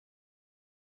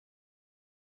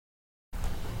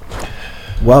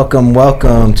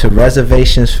Welcome to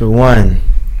Reservations for One.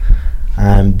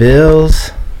 I'm Bills.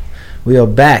 We are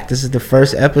back. This is the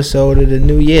first episode of the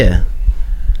new year.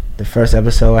 The first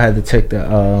episode I had to take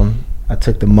I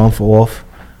took the month off.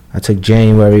 I took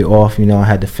January off. You know, I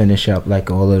had to finish up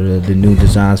like all of the new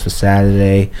designs for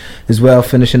Saturday, as well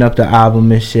finishing up the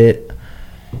album and shit.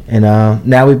 And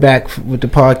now we back with the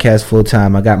podcast full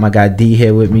time. I got my guy D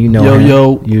here with me. You know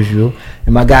him, usual.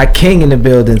 And my guy King in the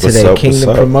building today. What's up, King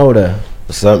the promoter.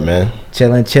 What's up, man?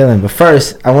 Chilling. But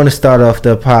first, I want to start off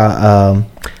I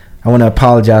want to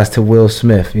apologize to Will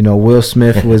Smith. You know, Will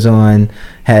Smith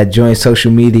had joined social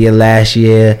media last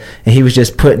year, and he was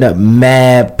just putting up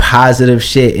mad positive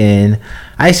shit in.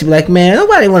 I used to be like, man,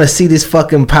 nobody want to see this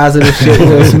fucking positive shit,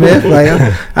 Will Smith.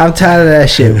 Like, I'm tired of that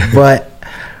shit. But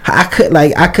I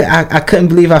couldn't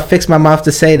believe I fixed my mouth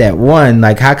to say that. One,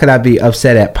 like, how could I be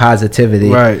upset at positivity?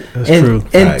 Right, that's true.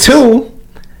 And Nice. Two,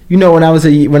 you know, when I was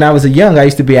a young, I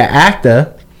used to be an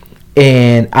actor,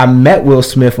 and I met Will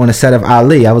Smith on the set of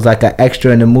Ali. I was like an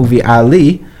extra in the movie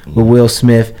Ali with Will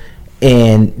Smith,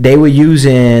 and they were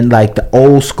using like the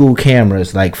old school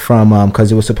cameras, like from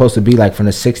because it was supposed to be like from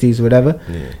the 60s or whatever.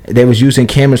 Yeah. They was using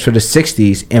cameras for the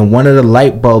 60s, and one of the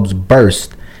light bulbs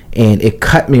burst, and it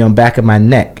cut me on back of my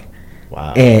neck.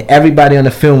 Wow. And everybody on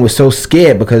the film was so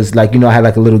scared because, like, you know, I had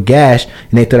like a little gash,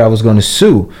 and they thought I was going to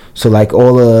sue. So like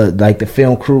all the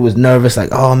film crew was nervous, like,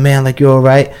 oh man, like, you all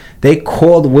right? They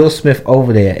called Will Smith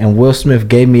over there, and Will Smith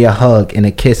gave me a hug and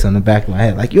a kiss on the back of my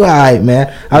head, like, you all right,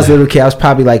 man? I was a little kid. I was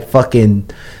probably like fucking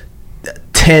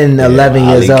 10, 11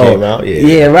 years old.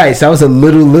 Yeah, right. So I was a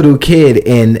little kid,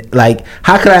 and like,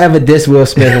 how could I ever diss Will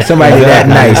Smith and somebody that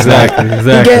nice?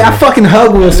 Exactly. I fucking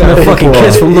hug Will Smith. A fucking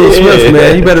kiss from Will Smith,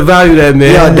 man. You better value that,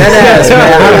 man. Yo, that ass,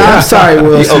 man. I'm sorry,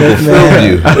 Will Smith,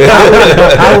 man.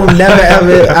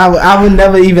 I would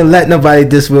never even let nobody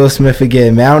diss Will Smith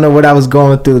again, man. I don't know what I was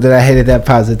going through that I hated that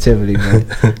positivity, man.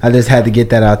 I just had to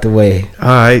get that out the way. All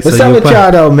right. What's up with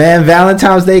y'all though, man?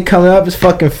 Valentine's Day coming up. It's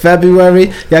fucking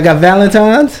February. Y'all got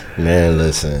Valentine's? Man,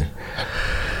 listen.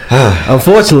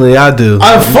 Unfortunately, I do.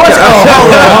 Hold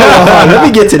on. Let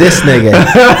me get to this nigga.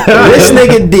 This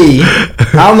nigga D,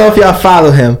 I don't know if y'all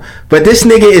follow him, but this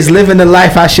nigga is living the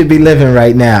life I should be living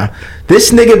right now.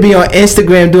 This nigga be on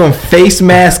Instagram doing face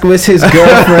mask with his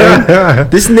girlfriend.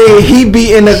 This nigga, he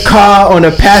be in the car on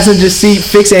the passenger seat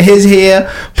fixing his hair,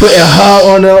 putting her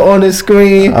on the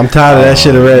screen. I'm tired of that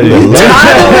shit already. You tired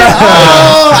of it?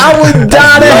 Oh, I would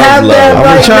die to have that right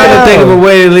now. I'm trying to think of a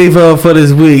way to leave her for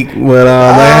this week, but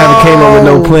I haven't came up with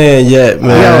no plan yet,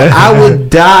 man. Yo, I would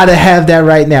die to have that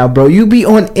right now, bro. You be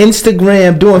on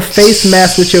Instagram doing face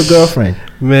masks with your girlfriend.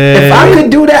 Man, if I could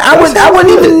do that, I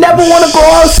wouldn't even never want to go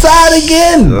outside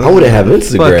again. I wouldn't have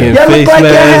Instagram. Y'all look like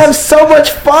y'all have so much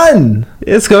fun.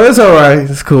 It's cool. It's all right.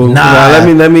 It's cool. Nah, let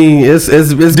me. It's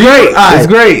great. It's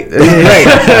great.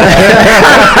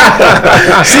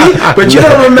 See, but you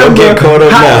don't remember. Don't get caught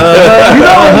up now. You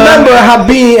don't remember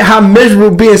how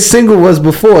miserable being single was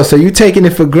before. So you taking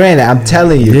it for granted. I'm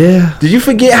telling you. Yeah. Did you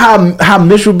forget how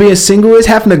miserable being single is?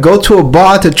 Having to go to a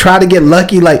bar to try to get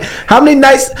lucky. Like, how many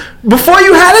nights before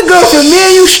you had a girlfriend, me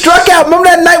and you struck out? Remember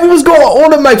that night we was going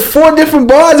on them like 4 different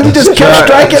bars and we just kept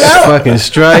striking out. Fucking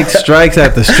strikes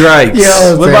after strikes.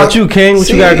 Yo, what about you, King? What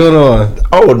you got going on?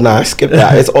 Oh, nah, I skipped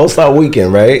that. It's All-Star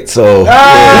Weekend, right? So that's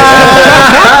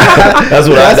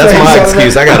my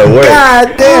excuse. I gotta work.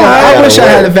 God damn! I wish I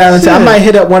had a Valentine. I might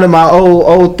hit up one of my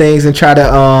old things and try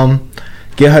to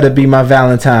get her to be my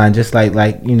Valentine. Just like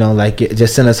you know, like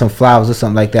just send her some flowers or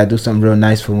something like that. Do something real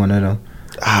nice for one of them.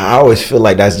 I always feel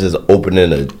like that's just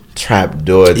opening a trap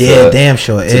door. Damn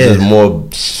sure it is. Just more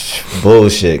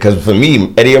bullshit. Because for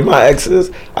me, any of my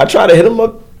exes, I try to hit them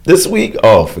up this week.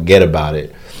 Oh, forget about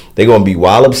it. They're going to be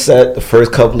wild upset the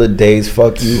first couple of days.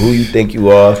 Fuck you, who you think you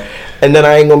are. And then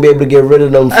I ain't going to be able to get rid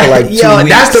of them for like 2 weeks.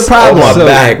 That's the problem. On my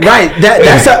back. Right.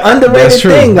 That's an underrated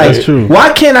thing. Like, that's true.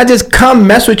 Why can't I just come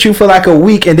mess with you for like a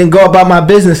week and then go about my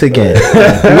business again?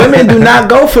 Women do not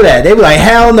go for that. They be like,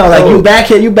 hell no. Like, you back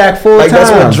here, you back full time.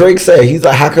 That's what Drake said. He's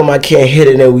like, how come I can't hit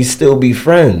it and we still be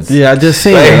friends? Yeah, I just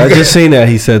seen that.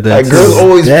 He said that. Like, girls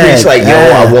always preach like, yo,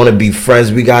 I want to be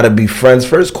friends. We got to be friends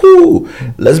first. Cool.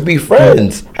 Let's be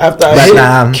friends. After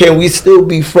I hit, can we still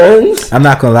be friends? I'm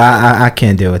not going to lie. I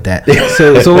can't deal with that.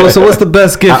 So what's the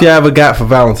best gift you ever got for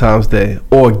Valentine's Day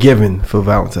or given for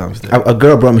Valentine's Day? A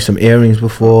girl brought me some earrings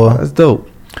before. That's dope.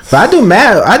 But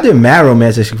I did mad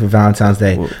romantic shit for Valentine's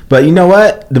Day. But you know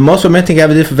what? The most romantic I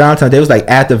ever did for Valentine's Day was like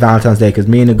after Valentine's Day, because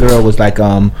me and the girl was like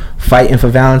fighting for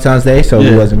Valentine's Day, so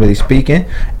we wasn't really speaking.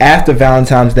 After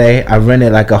Valentine's Day, I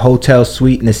rented like a hotel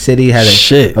suite in the city, had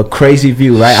a crazy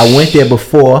view. Right, I went there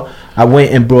before. I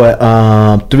went and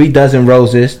brought 3 dozen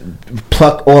roses,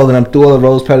 plucked all of them, threw all the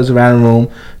rose petals around the room,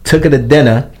 took her to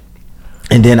dinner,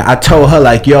 and then I told her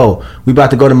like, yo, we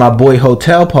about to go to my boy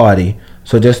hotel party.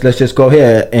 So let's just go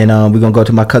here and we're gonna go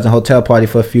to my cousin hotel party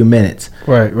for a few minutes.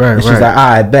 Right. And she's like,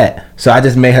 I bet. So I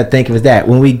just made her think it was that.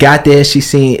 When we got there, she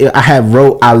seen I had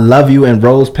I love you and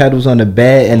rose petals on the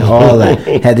bed and all that.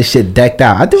 Had the shit decked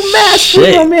out. I do mad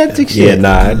shit, romantic shit. Yeah,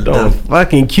 nah, I don't.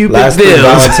 Fucking Cupid Last year,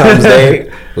 bills. Valentine's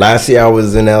Day. Last year I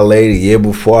was in LA. The year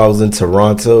before I was in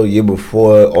Toronto. The year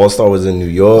before All Star was in New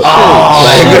York.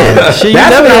 Shit, you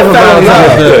That's never when have I a fell in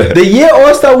Valentine's love. Day. The year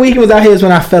All Star Weekend was out here is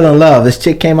when I fell in love. This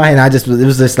chick came out here and it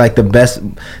was just like the best.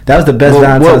 That was the best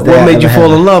Valentine's Day. What made I you ever fall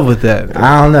had. in love with that?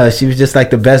 I don't know. She was just like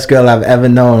the best girl I've ever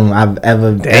known. I've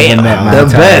ever met. My The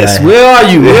entire best. life. Where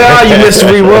are you,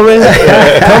 mystery woman?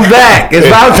 Come back. It's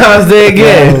Valentine's Day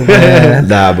again. man.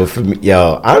 Nah, but for me,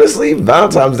 yo, honestly,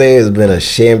 Valentine's Day has been a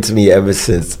shame to me ever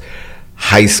since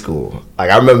high school.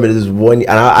 Like I remember this one, and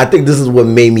I think this is what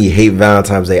made me hate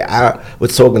Valentine's Day. I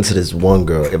was talking to this one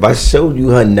girl. If I showed you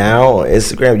her now on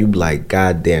Instagram, you'd be like,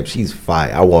 God damn, she's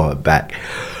fire. I want her back.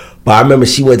 But I remember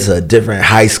she went to a different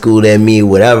high school than me,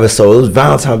 whatever. So it was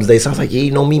Valentine's Day. So I was like, yeah,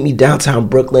 meet me downtown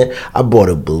Brooklyn. I bought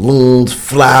her balloons,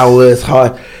 flowers,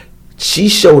 heart. She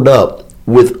showed up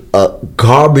with a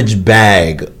garbage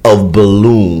bag of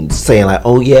balloons saying like,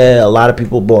 oh yeah, a lot of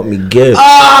people bought me gifts.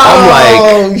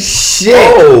 I'm like, shit.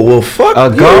 oh, well fuck A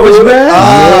you. garbage bag?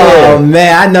 Oh Yeah.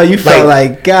 man, I know you felt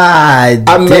like God.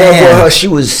 I met damn. her. She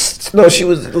was a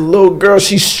little girl.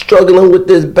 She's struggling with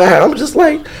this bag. I'm just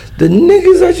like, the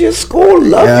niggas at your school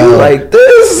love you like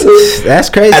this. That's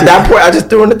crazy. At that point, I just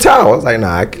threw in the towel. I was like,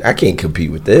 nah, I can't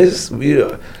compete with this.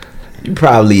 You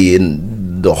probably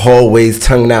in the hallways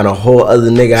tonguing down a whole other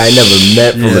nigga I never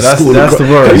met from the school. That's the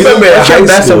worst. You remember What's high your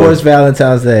best or school? worst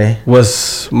Valentine's Day?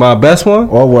 Was my best one?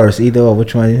 Or worse, either or.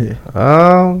 Which one is it?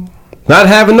 Not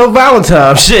having no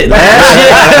Valentine. Shit.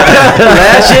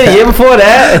 Last year, year before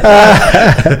that.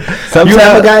 You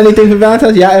ever got anything for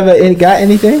Valentine's? Y'all ever got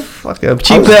anything? Fuck a I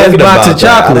cheap was ass thinking box about of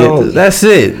that. I chocolate. don't- That's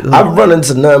it. I've run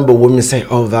into nothing but women saying,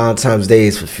 "Oh, Valentine's Day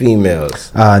is for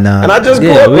females," Oh no. and I just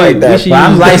grew Yeah, up we- like we that. should But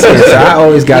I'm use- licensed, so I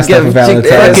always got You stuff for get Valentine's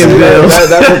fucking Day. bills.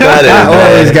 That's what that is. I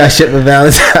always man. got shit for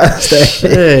Valentine's Day.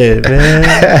 Shit,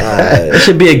 man. It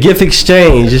should be a gift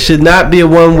exchange. It should not be a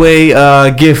one-way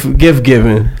gift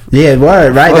giving. Yeah,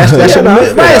 word, right? That's Yeah, no, I feel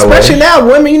right. that Especially way. now,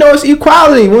 women, it's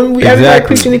equality. When everybody Exactly.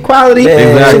 preaching equality, Yeah,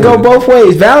 it should go exactly. both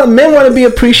ways. Men want to be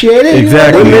appreciated.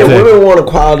 Exactly. Women want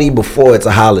equality before it's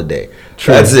a holiday.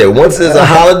 True. That's it. Once it's a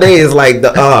holiday, it's like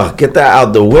get that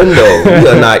out the window. We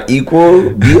are not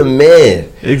equal. Be a man.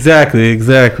 Exactly,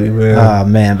 man. Oh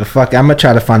man, but fuck it, I'm gonna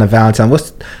try to find a Valentine.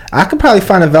 I could probably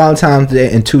find a Valentine's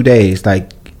Day in 2 days.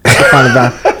 Like I could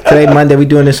find today Monday. We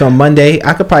doing this on Monday.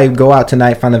 I could probably go out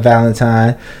tonight, find a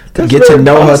Valentine, That's get to very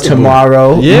know possible. her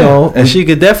tomorrow. Yeah, and she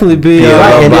could definitely be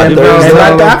Right, and then, Thursday.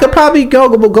 and I could probably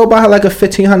go buy her like a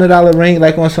 $1,500 ring,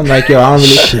 like on some like yo. I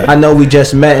don't really. I know we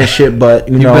just met and shit, but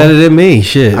you know, better than me.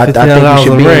 Shit, I think we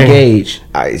should be engaged.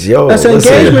 Yo, That's an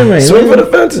listen, engagement ring. Swing for the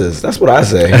fences. That's what I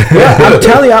say. Yeah, I'm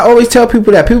telling you, I always tell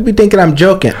people that. People be thinking I'm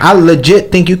joking. I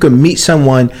legit think you can meet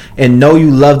someone and know you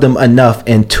love them enough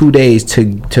in 2 days to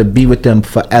be with them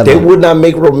forever. They would not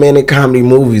make romantic comedy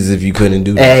movies if you couldn't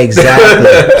do that.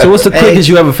 Exactly. So what's the quickest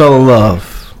you ever fell in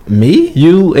love? Me?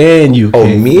 You and you. Oh,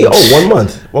 King. me? Oh, 1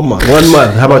 month. 1 month. 1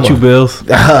 month. How about you, Bills? 2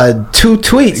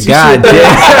 tweets. God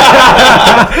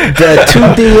damn. The 2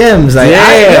 DMs. Like,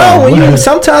 Damn.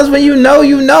 sometimes when you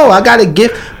know, I got a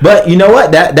gift. But you know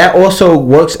what? That also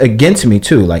works against me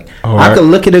too. Like I could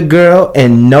look at a girl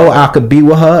and know I could be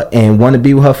with her and want to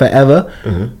be with her forever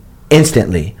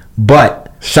instantly. But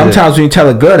sometimes when you tell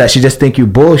a girl that, she just think you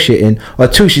bullshitting, or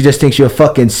 2, she just thinks you're a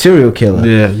fucking serial killer.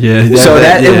 Yeah. So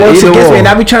it works either against or. me, and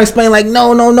I be trying to explain like,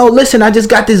 no, listen, I just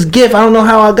got this gift. I don't know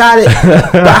how I got it,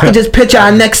 but I can just picture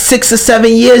our next 6 or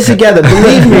 7 years together.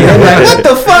 Believe me. I'm like, what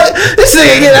the fuck? This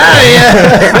nigga get out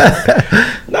of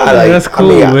here. Nah, Yeah, like, that's cool,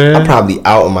 man. I'm probably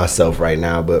outing myself right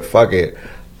now, but fuck it.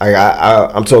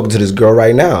 I'm talking to this girl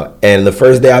right now, and the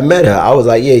first day I met her, I was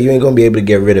like, "Yeah, you ain't gonna be able to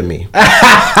get rid of me."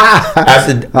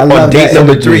 After I on love date that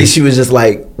number imagery. 3, she was just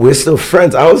like, "We're still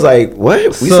friends." I was like, "What?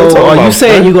 We still So talking are you about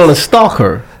saying friends?" you're gonna stalk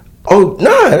her? Oh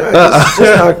it's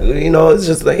just not, it's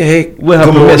just like, hey, With her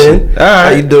good permission. morning. All right. How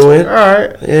you doing? All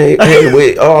right. Hey,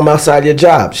 wait, I'm outside your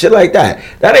job. Shit like that.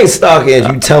 That ain't stalking if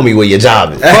you tell me where your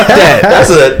job is. Fuck that. That's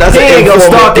He ain't gonna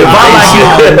stalk if I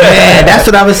like Oh, man, that's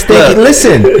what I was thinking.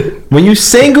 Listen, when you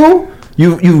single,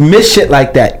 You miss shit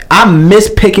like that. I miss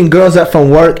picking girls up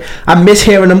from work. I miss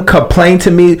hearing them complain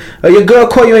to me. Your girl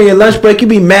call you on your lunch break. You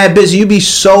be mad busy. You be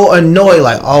so annoyed.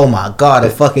 Like, oh my God,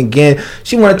 again.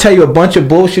 She want to tell you a bunch of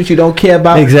bullshit you don't care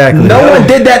about. Exactly. No one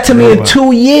did that to me in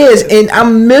 2 years, and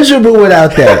I'm miserable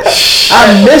without that.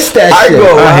 I miss that shit.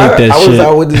 I hate that shit.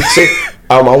 I was with this chick.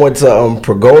 I went to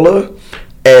Pergola.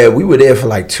 And we were there for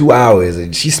like 2 hours,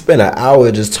 and she spent an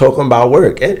hour just talking about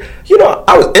work. And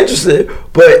I was interested,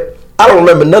 but I don't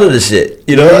remember none of the shit.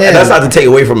 And that's not to take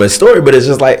away from her story, but it's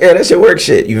just like, yeah, that's your work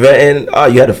shit. You vetting? Oh,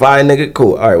 you had to fire a nigga?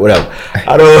 Cool. All right, whatever.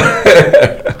 I don't.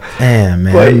 Damn,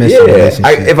 man. But I miss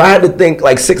if I had to think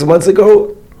like 6 months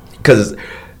ago, because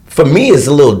for me it's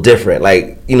a little different.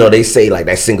 Like they say like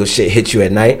that single shit hit you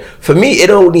at night. For me, it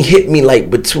only hit me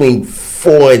like between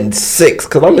 4 and 6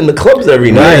 because I'm in the clubs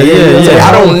every night. So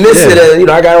I don't miss it. And,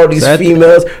 I got all these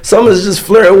females. Some is just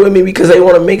flirting with me because they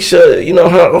want to make sure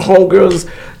her homegirls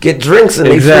get drinks and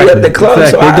they free at the club.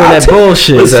 So they doing that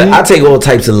bullshit. Listen, I take all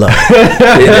types of love.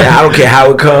 I don't care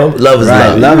how it comes. Love is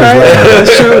love. Love is love.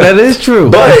 That's true. That is true.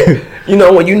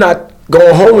 But when you're not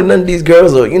going home with none of these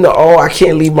girls, or I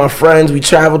can't leave my friends. We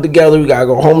travel together. We gotta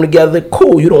go home together.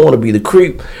 Cool. You don't want to be the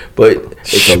creep, but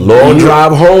it's a long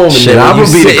drive home. And shit, I'm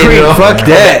gonna be the creep. Fuck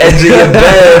that. Edge of your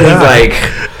bed.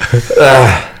 It's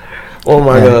like, what am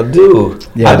I gonna do?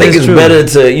 I think it's better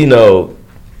to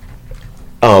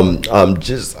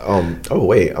oh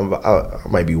wait, I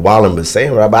might be wilding but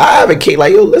saying right, but I advocate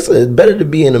like, yo, listen, it's better to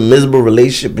be in a miserable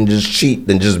relationship and just cheat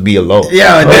than just be alone.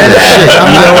 Yeah, I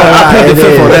pick the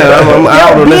fifth on that.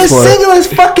 Being single is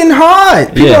fucking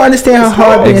hard. People don't understand how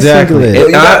hard being single is.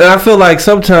 And I feel like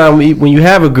sometimes when you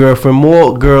have a girlfriend,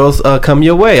 more girls come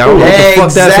your way. I don't know what the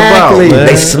fuck that's about, man.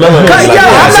 They smell it. I'm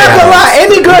not gonna lie,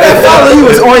 any girl that follow you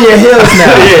is on your heels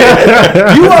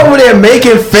now. You over there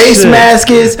making face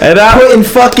masks, putting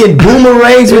fucking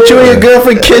boomerangs with you and your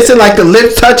girlfriend kissing like the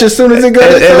lips touch as soon as it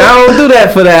goes. And I don't do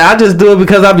that for that. I just do it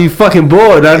because I be fucking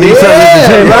bored. I need something to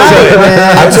say.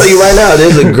 Right, I'll tell you right now,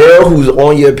 there's a girl who's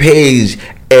on your page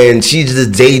and she's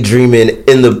just daydreaming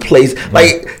in the place.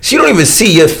 Like, she don't even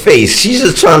see your face. She's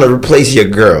just trying to replace your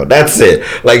girl. That's it.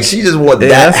 Like, she just want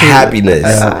that happiness.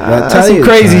 That's some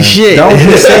crazy shit. Don't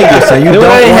be single, so you don't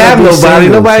have nobody.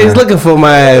 Nobody's looking for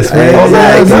my ass,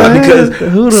 man. Because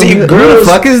girls the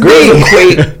fuck is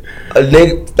equate a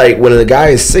nigga, like when a guy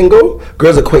is single,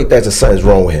 girls equate that to something's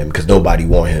wrong with him because nobody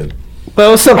want him.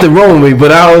 Well, there's something wrong with me,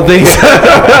 but I don't think so.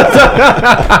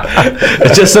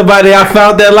 It's just somebody I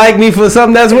found that like me for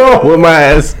something that's wrong with my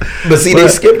ass. But see, they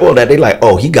skip all that. They like,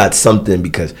 oh, he got something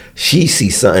because she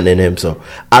sees something in him, so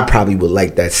I probably would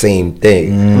like that same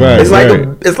thing. Right, it's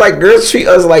like girls treat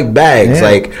us like bags.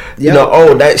 Like,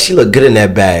 that she look good in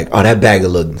that bag. Oh, that bag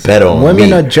will look better on women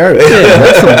me. Are jerks.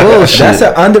 That's some bullshit. That's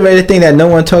an underrated thing that no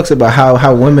one talks about,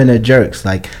 how women are jerks.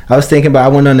 Like, I was thinking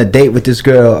about, I went on a date with this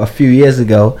girl a few years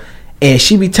ago, and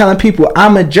she be telling people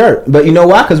I'm a jerk, but you know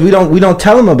why? Because we don't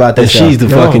tell them about that. She's the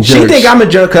fucking jerk. She think I'm a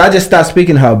jerk because I just stopped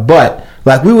speaking to her. But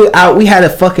like, we were out, we had a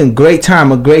fucking great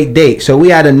time, a great date. So we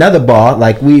had another bar.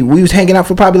 Like, we was hanging out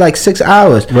for probably like 6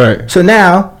 hours. Right. So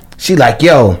now she like,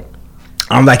 yo,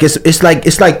 I'm like, it's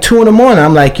like 2 a.m.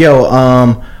 I'm like, yo,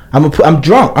 I'm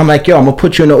drunk. I'm like, yo, I'm gonna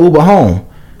put you in the Uber home.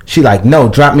 She like, no,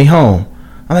 drop me home.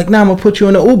 I'm like, nah, I'm gonna put you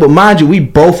in the Uber. Mind you, we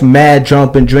both mad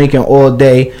drunk and drinking all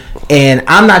day, and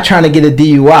I'm not trying to get a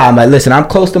DUI. I'm like, listen, I'm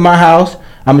close to my house.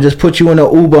 I'm gonna just put you in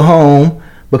the Uber home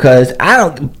because I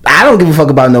don't give a fuck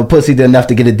about no pussy enough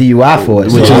to get a DUI for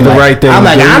it. Which is the right thing. I'm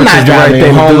like, I'm not driving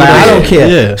you home. Like, I don't care.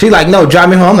 Yeah. She's like, no, drive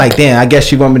me home. I'm like, damn, I guess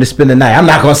she want me to spend the night. I'm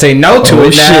not gonna say no to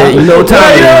it now. Shit, you know what time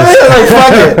it is. Like,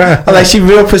 fuck it. I'm like, she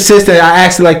real persistent. I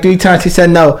asked her like 3 times. She said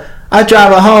no. I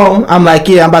drive her home. I'm like,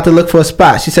 yeah, I'm about to look for a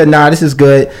spot. She said, nah, this is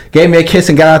good. Gave me a kiss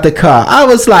and got out the car. I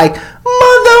was like,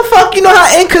 motherfucker, you know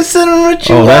how inconsiderate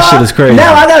you are? Oh, that shit is crazy.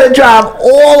 Now I got to drive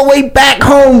all the way back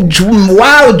home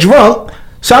while drunk.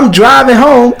 So I'm driving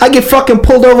home. I get fucking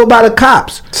pulled over by the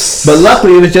cops. But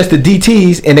luckily, it was just the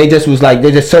DTs, and they just was like,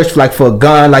 they just searched for a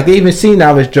gun. Like, they even seen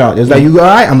I was drunk. It was like, you all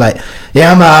right? I'm like,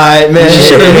 yeah, I'm all right, man. She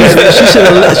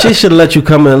should have let you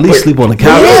come and at least sleep on the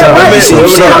couch. Yeah, right.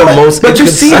 But you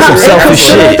see how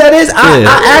inconsiderate that is?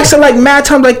 I asked her like mad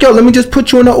times, like, yo, let me just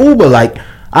put you in an Uber. Like,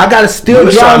 I gotta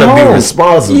still drive home. Be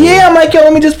responsible. Yeah, I'm like, yo,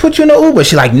 let me just put you in an Uber.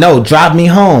 She like, no, drive me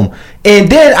home. And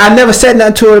then I never said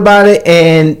nothing to her about it,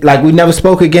 and like we never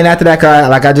spoke again after that. Cause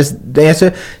I just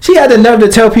answered. She had the nerve to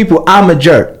tell people I'm a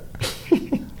jerk,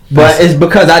 but it's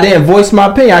because I didn't voice my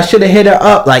opinion. I should have hit her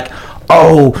up like,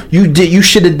 oh, you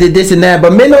should have did this and that.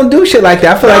 But men don't do shit like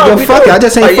that. I feel like, yo, fuck it. I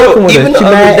just ain't fucking with her. She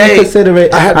mad,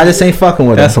 inconsiderate. I just ain't fucking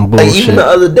with her. That's some bullshit. Like, even the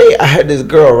other day, I had this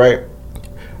girl, right?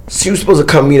 She was supposed to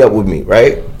come meet up with me,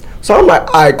 right? So I'm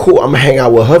like, all right, cool. I'm gonna hang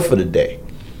out with her for the day.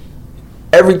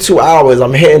 Every 2 hours,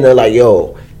 I'm hitting her like,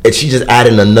 yo, and she just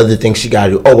adding another thing she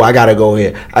gotta do. Oh, I gotta go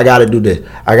here. I gotta do this.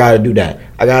 I gotta do that.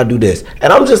 I gotta do this.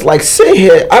 And I'm just like sitting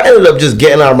here. I ended up just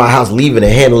getting out of my house, leaving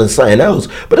and handling something else.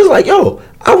 But it's like, yo,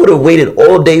 I would have waited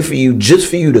all day for you just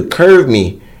for you to curve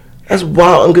me. That's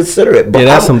wild, inconsiderate. But yeah,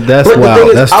 that's but wild. The thing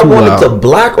is, That's I too wanted wild. to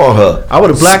black on her. I would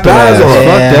have blacked her. Spaz on her. Fuck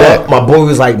that. But my boy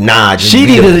was like, nah, just She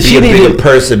be a needed- bigger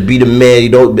person, be the man. You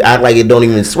don't act like it don't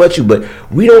even sweat you. But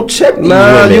we don't check these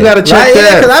Nah, women. you gotta check Right,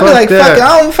 that. because I be Fuck like,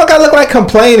 that. fuck, I look like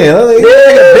complaining. I'm like,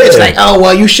 Yeah. bitch, like, oh,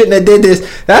 well, you shouldn't have did this.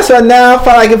 That's why now I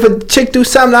feel like if a chick do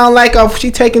something I don't like, or if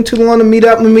she taking too long to meet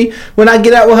up with me, when I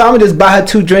get out with her, I'm gonna just buy her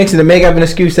 2 drinks and to make up an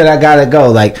excuse that I gotta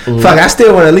go. Like, fuck, I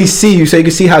still want to at least see you so you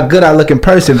can see how good I look in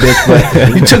person, bitch.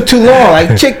 But you took too long.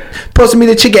 Like, chick supposed to meet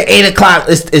the chick at 8 o'clock.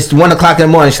 It's 1 o'clock in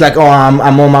the morning. She's like, oh, I'm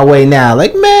on my way now.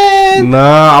 Like, man,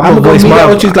 Nah, I'm gonna go meet up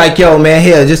with you. Like, yo, man,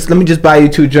 here, let me just buy you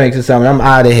 2 drinks or something. I'm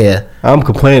out of here. I'm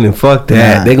complaining. Fuck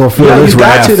that. Nah. They gonna feel No, this you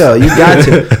got wrath. to though. You got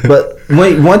to. But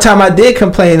one time I did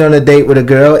complain on a date with a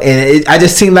girl, and I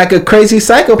just seemed like a crazy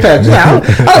psychopath. Like,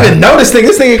 I don't even know this thing.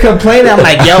 This nigga complaining. I'm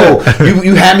like, yo,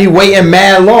 you had me waiting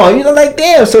mad long. You know, like,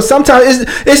 damn. So sometimes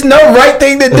it's no right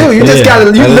thing to do. You just Yeah,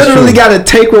 you that is literally true. gotta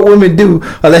take what women do,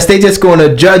 unless they just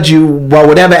gonna judge you while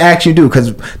whatever action you do.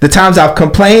 Because the times I've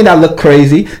complained, I look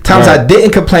crazy. Times I Right. didn't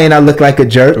complain, I look like a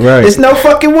jerk. Right. It's no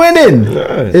fucking winning.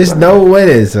 It's no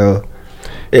winning. So.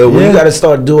 Yeah, what Yeah. you gotta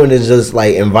start doing is just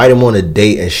like invite him on a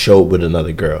date and show up with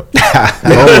another girl.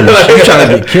 Oh, you trying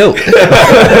to get killed?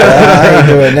 I ain't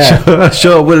doing that.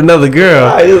 Show up with another girl.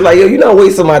 I was like, yo, you're not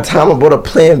wasting my time. I bought a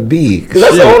plan B because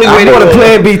that's Shit, the only way I to bought a go.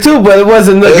 plan B too, but it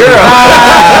wasn't the girl.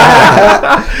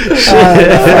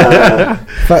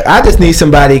 Fuck, I just need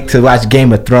somebody to watch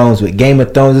Game of Thrones with. Game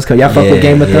of Thrones is coming. Y'all fuck with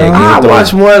Game of Yeah, Thrones? Game I of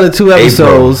Thrones. watched 1 or 2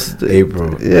 episodes.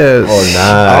 April. Yes. Oh,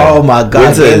 nah. Oh my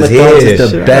god, Winter Game of is Thrones here. is the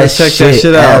Shit, best check that shit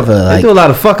shit out. ever. They Like, do a lot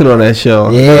of fucking on that show.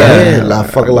 Yeah. A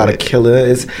lot of killing.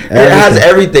 It has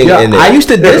everything Yo, in it. I used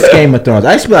to diss Game of Thrones.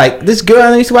 I used to be like, this girl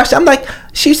I used to watch. I'm like,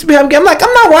 she used to be having. I'm like,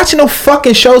 I'm not watching no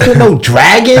fucking shows with no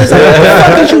dragons. Like, what the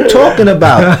fuck is you talking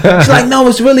about? She's like, no,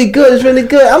 it's really good. It's really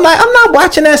good. I'm like, I'm not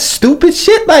watching that stupid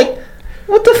shit. Like,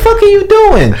 what the fuck are you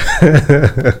doing?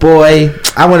 Boy,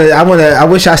 I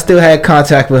wish I still had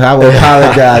contact with her. I would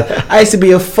apologize. I used to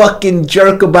be a fucking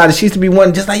jerk about it. She used to be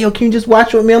one just like, yo, can you just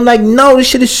watch with me? I'm like, no, this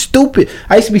shit is stupid.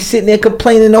 I used to be sitting there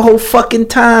complaining the whole fucking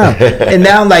time. And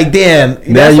now I'm like, damn. Now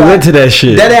that's you why- into that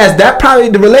shit. that probably,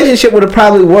 the relationship would have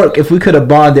probably worked if we could have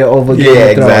bonded over Game Yeah,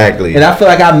 of Thrones. exactly. And I feel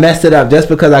like I messed it up just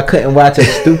because I couldn't watch a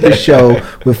stupid show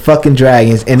with fucking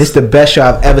dragons. And it's the best show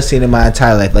I've ever seen in my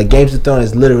entire life. Like, Games of Thrones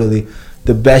is literally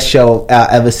the best show I've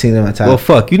ever seen in my entire Well, life.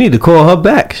 fuck, you need to call her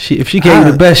back. If she gave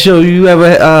you the best show you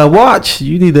ever watched,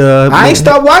 you need to. I ain't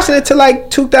started watching it till like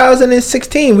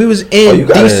 2016. We was in you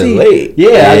got it DC. late.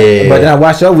 Yeah, Yeah. but then I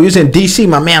watched it over. We was in DC.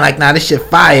 My man, like, nah, this shit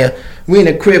fire. We in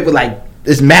the crib with like,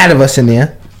 there's mad of us in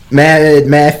there.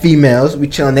 Mad females. We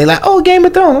chilling. They like, oh, Game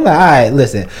of Thrones. I'm like, all right,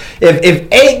 listen. If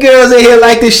 8 girls in here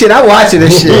like this shit, I'm watching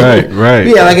this shit. Right.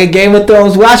 Yeah, like a Game of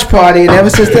Thrones watch party. And ever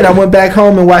since then, I went back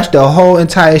home and watched the whole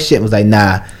entire shit. And was like,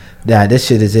 nah, this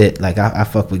shit is it. Like, I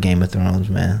fuck with Game of Thrones,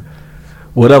 man.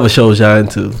 What other shows y'all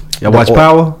into? Y'all watch The-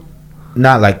 Power?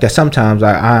 Not like that. Sometimes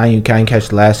I ain't catch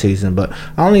the last season, but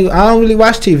I don't really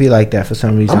watch TV like that for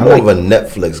some reason. I'm I more like, of a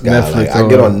Netflix guy. Netflix, Like I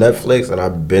get on Netflix and I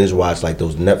binge watch like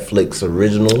those Netflix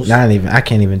originals. I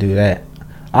can't even do that.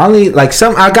 I only like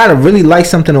I gotta really like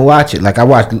something to watch it. Like I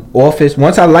watch Office.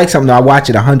 Once I like something, I watch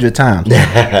it 100 times. Like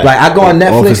I go on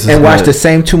Office Netflix is and watch good. the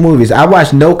same 2 movies. I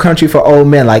watch No Country for Old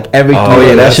Men like every 3 Oh yeah,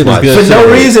 days. that shit is much. good. For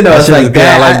no reason though. That It's shit is like good.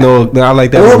 that. I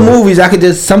like that. Or one. movies, I could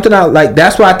just something I like.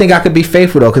 That's why I think I could be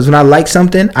faithful though, because when I like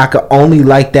something, I could only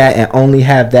like that and only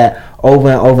have that over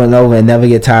and over and over and never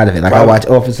get tired of it. Like I watch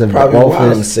Office of Probably why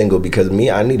I'm Office. single because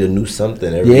I need a new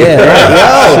something every Yeah,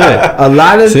 right. Yo, a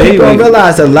lot of See, people don't we-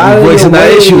 realize a lot we of your voicing our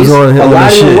ways, issues on a lot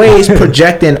this of your shit. ways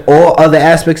projecting all other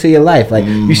aspects of your life. Like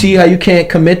you see how you can't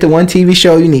commit to one TV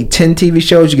show, you need 10 TV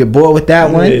shows. You get bored with that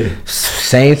one. Yeah.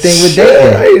 Same thing with I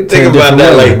dating. didn't think about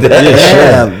that like that.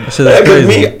 Yeah. Shit is Because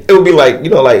crazy. it would be like,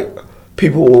 like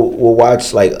people will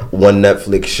watch like one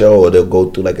Netflix show or they'll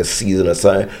go through like a season or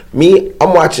something. Me,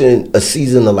 I'm watching a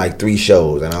season of like 3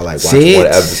 shows and I like watch See one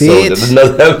it? See episode it? and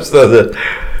another episode.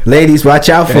 Ladies, watch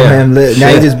out for him. Now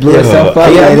you just blew yourself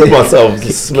up. Yeah, I lady. put myself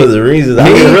to smithereens. I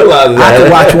didn't realize that. I could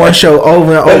watch one show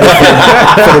over and over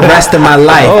for the rest of my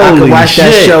life. I could Holy watch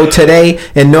that shit. show today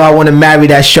and know I want to marry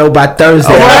that show by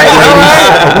Thursday. All right,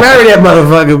 Right, ladies? Marry that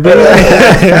motherfucker,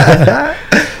 bitch.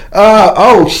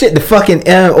 Oh shit! The fucking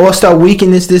All-Star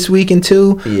Weekend is this weekend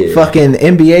too. Yeah. Fucking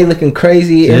NBA looking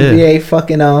crazy. Yeah. NBA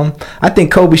fucking I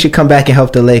think Kobe should come back and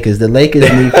help the Lakers. The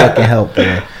Lakers need fucking help,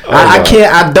 man. I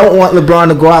can't. I don't want LeBron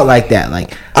to go out like that.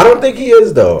 Like I don't think he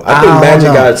is though. I think don't Magic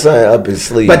know. got something up his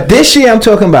sleeve. But this year I'm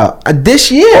talking about.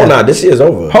 This year. Oh no, this year's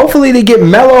over. Hopefully they get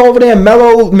Melo over there.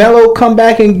 Melo come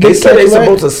back and get. They said they right.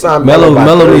 supposed to sign Melo by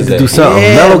needs to Thursday. do something.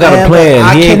 Yeah, Melo got man, a plan.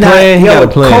 but He ain't playing. He got a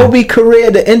plan. Kobe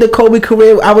career, the end of Kobe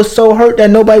career, I was so hurt that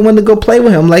nobody wanted to go play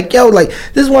with him. Like, yo, like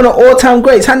this is one of all time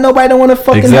greats. How nobody don't want to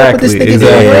fucking help with this nigga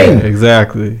get a ring?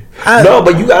 Exactly. No,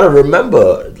 but you gotta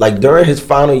remember, like during his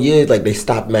final years, like they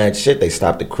stopped mad shit. They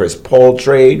stopped the Chris Paul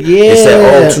trade. They said,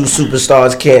 "Oh, two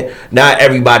superstars can't." Not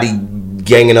everybody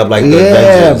ganging up like the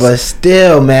Avengers. But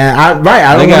still, man, I don't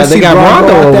want to see They got Bron Rondo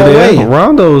go out over that there. way.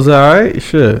 Rondo's all right.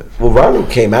 Shit. Well, Rondo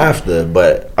came after,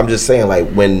 but I'm just saying, like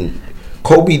when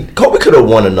Kobe could have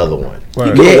won another one.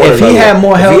 Right. Yeah, if he had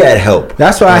more help, if he had help.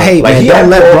 That's what I hate, Like man. he Don't had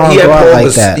let Paul, Bron he had go out Paul like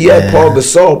Gas- that. He had man. Paul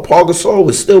Gasol. Paul Gasol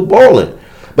was still balling,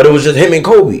 but it was just him and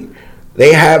Kobe.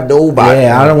 They have nobody.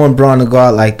 Yeah, I don't want Bron to go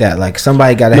out like that. Like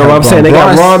somebody got to. No, help I'm saying they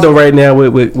got Bron's- Rondo right now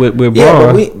with Bron.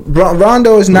 Yeah, but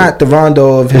Rondo is not the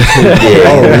Rondo of his old. You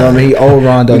know what I mean? He old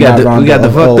Rondo, We got not the- Rondo. we got the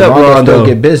of fucked old. up Rondo. Still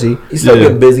get busy. He's still Yeah.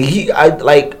 get busy.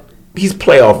 He's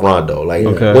playoff Rondo. Like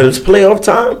Okay. when it's playoff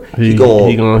time, he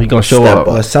gonna show step up.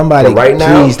 But somebody, But right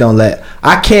now, please don't let.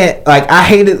 I can't. Like I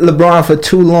hated LeBron for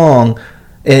too long,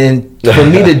 and for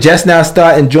me to just now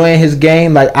start enjoying his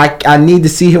game, like I need to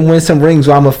see him win some rings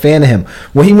while I'm a fan of him.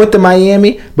 When he went to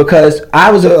Miami, because I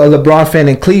was a LeBron fan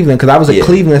in Cleveland, because I was a Yeah,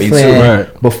 Cleveland me too. fan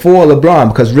Right. before LeBron,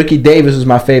 because Ricky Davis was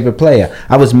my favorite player.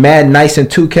 I was mad nice in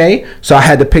 2K, so I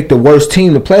had to pick the worst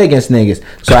team to play against niggas.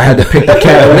 So I had to pick the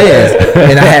Cavaliers,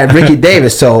 and I had Ricky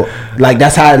Davis. So like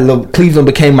that's how Cleveland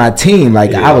became my team.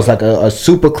 Like I was like a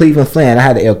super Cleveland fan. I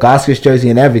had the Ilgauskas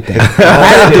jersey and everything. I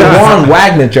had a DeJuan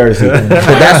Wagner jersey, but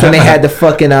that's when they had the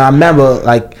fucking. I remember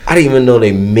like I didn't even know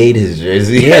they made his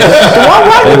jersey. DeJuan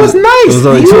Wagner was nice. It was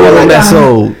only He two was of them like that a-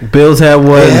 sold. Bills had one.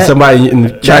 Yeah. Somebody in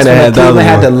That's China when had the other Cleveland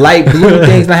had the one. light blue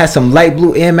things, and I had some light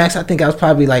blue Air Max. I think I was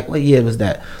probably like, what year was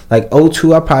that? Like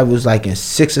 02. I probably was like in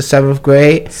 6th or 7th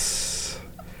grade,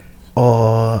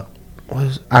 or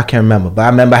I can't remember. But I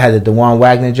remember I had the DeJuan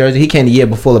Wagner jersey. He came the year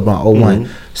before LeBron, 01.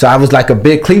 So I was like a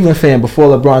big Cleveland fan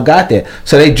before LeBron got there.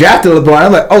 So they drafted LeBron.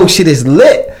 I'm like, oh shit, it's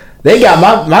lit. They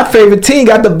got my favorite team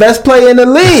got the best player in the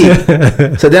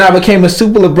league. So then I became a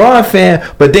super LeBron fan,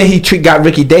 but then he got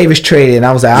Ricky Davis traded, and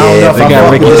I was like, I don't know if They I got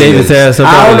fuck Ricky with Davis ass up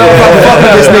I don't know over if there. I fuck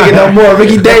with this nigga no more.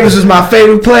 Ricky Davis was my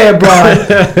favorite player,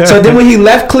 bro. So then when he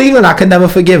left Cleveland, I could never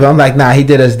forgive him. I'm like, nah, he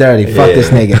did us dirty. Fuck Yeah. this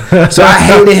nigga. So I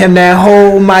hated him that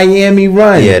whole Miami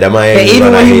run. Yeah, that Miami And even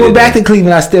run, I when he hated went back him. to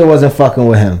Cleveland, I still wasn't fucking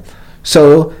with him.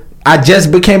 So I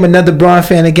just became another Bron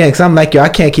fan again, because I'm like, yo, I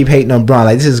can't keep hating on Bron.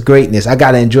 Like, this is greatness. I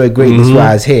gotta enjoy greatness while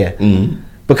I was here.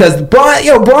 Because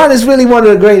Bron is really one of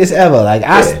the greatest ever. Like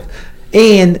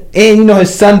and you know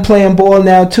his son playing ball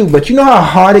now too. But you know how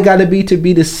hard it got to be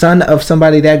the son of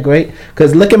somebody that great.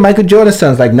 Because look at Michael Jordan's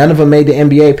sons. Like none of them made the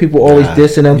NBA. People always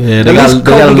dissing them. Yeah, At they least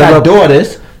gotta Kobe live got up-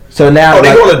 daughters. So now Oh, they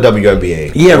like, go to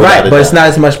WNBA. yeah, Without right, a but it's doubt. not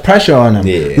as much pressure on him.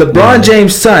 Yeah. LeBron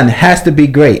James' son has to be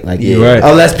great, like Yeah. Right.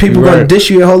 unless people You're gonna right. dish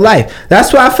you your whole life.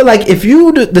 That's why I feel like if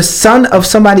you the son of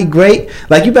somebody great,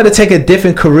 like you better take a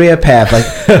different career path. Like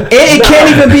it can't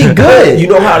even be good. You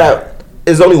know how that?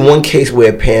 There's only one case where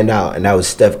it panned out, and that was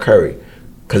Steph Curry.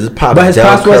 Because his pop, But his Del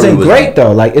pops Curry wasn't was- great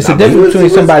though. Like it's Nah, a but he difference was- between he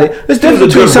was- somebody. It's he was a difference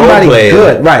between good role somebody player.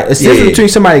 good, right? It's Yeah. difference between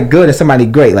somebody good and somebody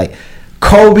great. Like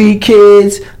Kobe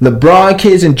kids, LeBron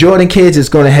kids, and Jordan kids is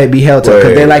going to be held to because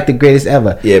Word. they're like the greatest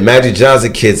ever. Yeah, Magic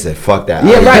Johnson kids said, "Fuck that."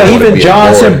 Yeah, I right. wanna Even be a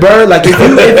Johnson, boy. Bird. Like if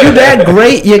you that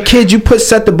great, your kids, you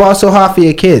set the bar so high for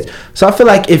your kids. So I feel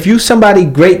like if you somebody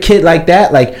great kid like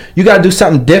that, like you gotta do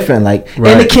something different. Like and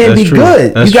Right. it can't That's be true.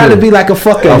 good. That's you gotta true. be like a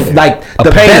fucking like A the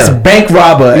painter. best bank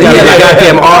robber. You gotta be a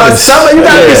goddamn artist. You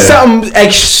gotta be Yeah. something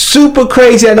like super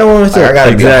crazy. I don't want to say. I gotta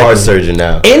be a Exactly. heart surgeon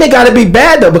now. And it gotta be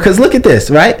bad though, because look at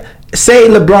this, right? Say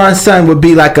LeBron's son would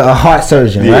be like a heart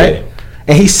surgeon, Yeah. right?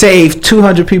 And he saved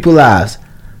 200 people's lives.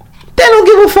 They don't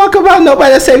give a fuck about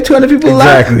nobody that saved 200 people's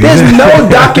Exactly. lives. There's no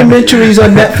documentaries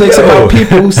on Netflix about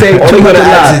people who saved Only 200 gonna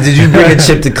ask lives. is, did you bring a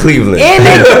chip to Cleveland? And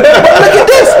they, but look at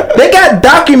this. They got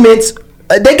documents.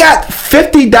 They got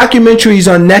 50 documentaries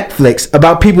on Netflix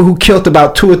about people who killed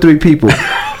about 2 or 3 people.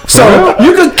 So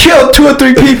you could kill 2 or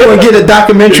 3 people and get a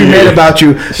documentary made about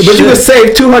you, but you could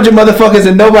save 200 motherfuckers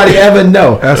and nobody ever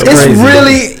know. That's it's crazy.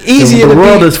 Really easier The to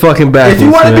world be, is fucking backwards. if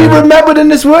you want to be man. remembered in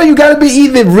this world, you got to be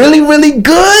either really, really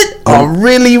good or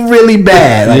really, really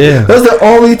bad. Like, Yeah. those are the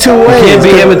only 2 ways. You can't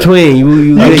be in between.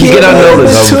 You can't get be in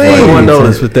unnoticed. between. No one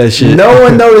noticed with that shit. No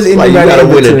one knows Like anybody you gotta in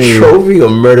win a between. trophy or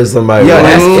murder somebody. Yo,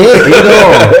 that's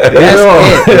it.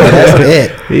 That's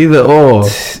it. Either or.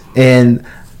 And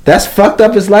that's fucked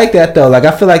up. It's like that though. Like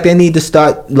I feel like they need to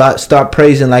start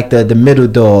praising like the middle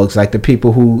dogs, like the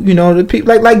people who, you know, the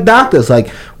people like doctors. Like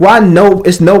why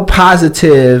it's no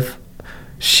positive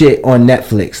shit on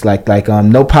Netflix, like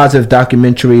no positive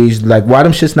documentaries. Like why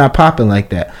them shit's not popping like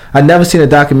that? I never seen a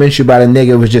documentary about a nigga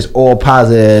who was just all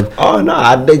positive. Oh no,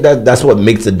 I think that's what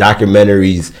makes the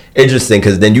documentaries interesting,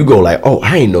 because then you go like, oh,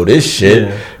 I ain't know this shit.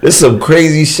 Yeah. This is some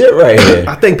crazy shit right here.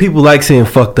 I think people like seeing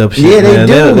fucked up shit. Yeah, they man.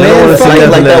 do, They man. don't wanna see Fuck Like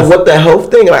nothing that else. what the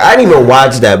health thing. Like I didn't even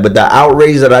watch that, but the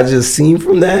outrage that I just seen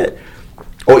from that,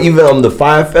 or even the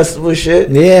Fire Festival shit.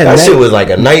 Yeah, that man. shit was like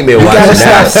a nightmare. We watching gotta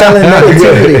stop that. selling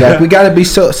negativity. Like we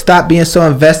gotta stop being so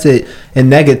invested in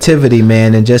negativity,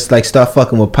 man, and just like start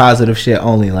fucking with positive shit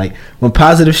only. Like when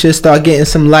positive shit start getting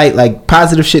some light, like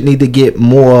positive shit need to get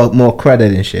more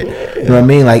credit and shit. You know what I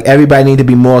mean? Like everybody need to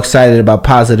be more excited about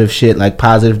positive shit, like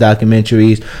positive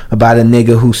documentaries about a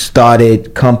nigga who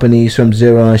started companies from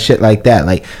zero and shit like that.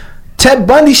 Like Ted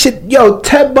Bundy shit,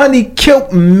 Ted Bundy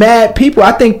killed mad people.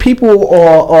 I think people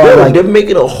are Yo, like they're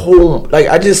making a whole, like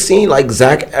I just seen like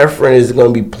Zac Efron is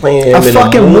gonna be playing him a in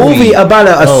fucking a movie about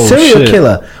a Oh, serial shit.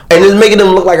 killer. and it's making him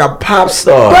look like a pop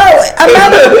star. Bro,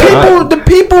 imagine the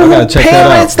people I who gotta check that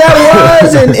parents out. that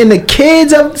was and the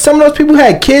kids of some of those people who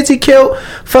had kids he killed.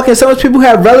 Fucking some of those people who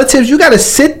had relatives. You gotta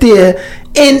sit there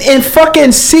and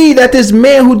fucking see that this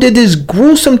man who did this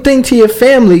gruesome thing to your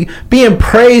family being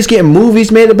praised, getting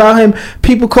movies made about him,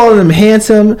 people calling him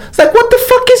handsome. It's like, what the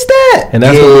fuck is that? And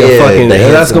that's gonna be a fucking. the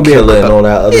And that's gonna be killer and all a.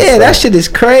 that other Yeah, stuff. that shit is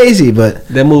crazy, but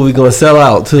That movie gonna sell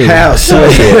out too. hell, shit,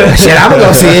 I'm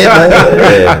gonna see it.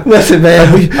 Yeah. Listen,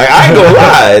 man, Like, I ain't gonna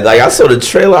lie. Like I saw the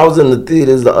trailer. I was in the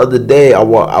theaters the other day. I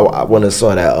went and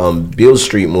saw that Beale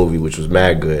Street movie, which was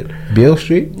mad good. Bill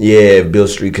Street. Yeah, if Beale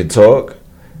Street could talk.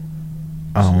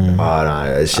 Oh, Nah,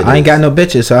 that shit I ain't is- got no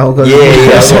bitches, so I don't go. Yeah,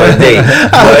 I was on a date.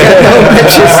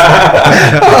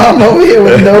 I'm over here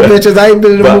with no bitches. I ain't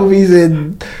been to the But- movies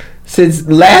since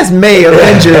last May.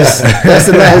 Avengers. That's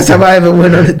the last time I ever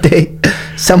went on a date.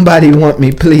 Somebody want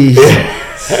me, please.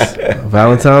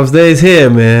 Valentine's Day's here,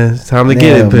 man. It's time to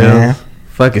get Yeah, it, Bill. man.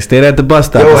 Fuck it, stay at the bus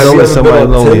stop. Yo, have Don't you let ever somebody been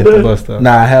on lonely at the Tinder? bus stop.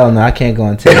 Nah, hell no, I can't go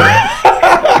on Tinder.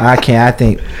 I can't. I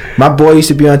think my boy used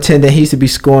to be on Tinder. He used to be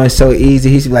scoring so easy.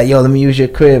 He used to be like, "Yo, let me use your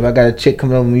crib. I got a chick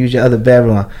coming over. Let me use your other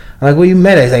bedroom." I'm like, "Where you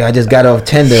met her?" He's like, "I just got off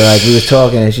Tinder. Like we was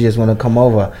talking, and she just want to come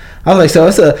over." I was like, "So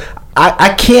it's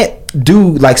I can't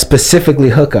do like specifically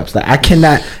hookups. Like I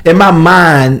cannot in my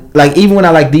mind. Like even when I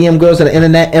like DM girls on the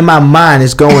internet, in my mind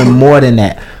it's going more than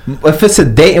that. If it's a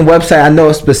dating website, I know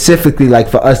it's specifically like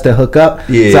for us to hook up.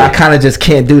 Yeah. So I kind of just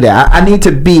can't do that. I need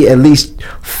to be at least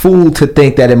fooled to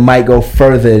think that it might go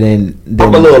further than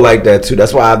I'm a little like that too.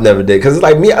 That's why I've never did. Cause it's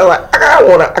like me. I kind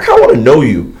of want to know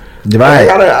you. Right.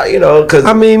 I gotta, cause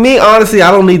I mean, me honestly, I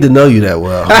don't need to know you that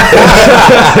well.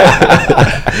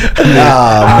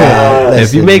 Oh, man.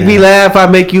 If you Listen, make me man. laugh, I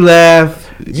make you laugh.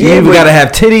 You Yeah, either but- gotta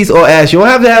have titties or ass. You don't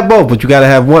have to have both, but you gotta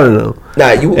have one of them. nah,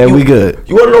 And we good.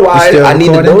 You want to know why You still I need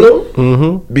to recording? know them?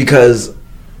 Mm-hmm. Because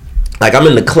like I'm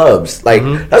in the clubs. Like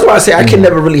that's why I say I can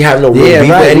never really have no real Yeah,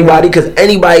 beef right, with anybody, because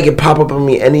anybody can pop up on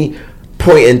me any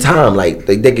point in time. Like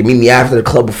they can meet me after the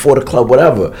club, before the club,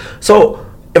 whatever. So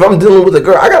if I'm dealing with a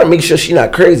girl, I gotta make sure she's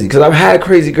not crazy, because I've had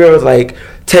crazy girls like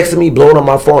texting me, blowing up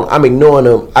my phone. I'm ignoring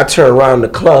them. I turn around in the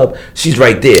club, she's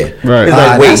right there. Right. It's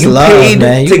like, wait, that's you love, paid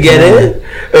man. to You get can- in?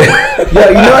 Yo,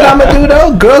 you know what I'm gonna do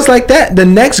though? Girls like that. The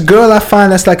next girl I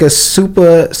find that's like a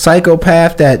super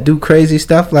psychopath that do crazy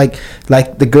stuff, like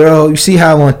the girl. You see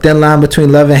how on Thin Line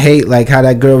Between Love and Hate, like how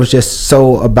that girl was just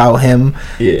so about him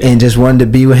Yeah. and just wanted to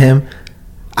be with him.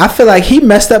 I feel like he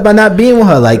messed up by not being with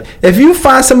her. Like if you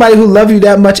find somebody who love you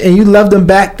that much and you love them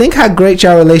back, think how great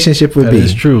your relationship would That be.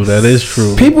 is true. That is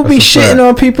true. People be That's a shitting fact.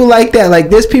 on people like that. Like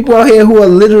there's people out here who are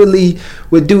literally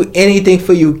would do anything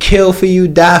for you, kill for you,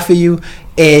 die for you,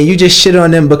 and you just shit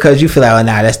on them because you feel like, oh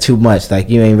nah, that's too much. Like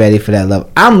you ain't ready for that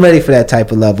love. I'm ready for that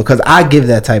type of love because I give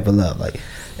that type of love. Like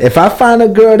if I find a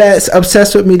girl that's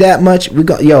obsessed with me that much,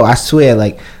 I swear,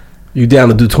 like You down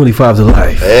to do 25 to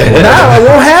life? I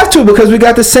won't have to because we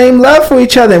got the same love for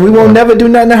each other and we won't never do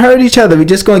nothing to hurt each other. We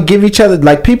just gonna give each other,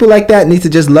 like people like that need to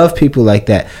just love people like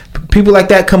that. People like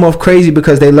that come off crazy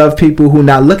because they love people who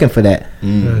not looking for that.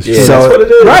 Yeah, So, that's what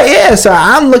it is. right, yeah. So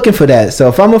I'm looking for that. So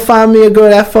if I'm gonna find me a girl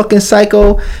that fucking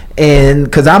psycho, and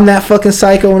because I'm that fucking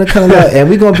psycho when it comes out, and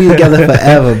we gonna be together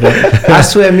forever. But I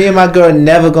swear, me and my girl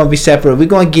never gonna be separate. We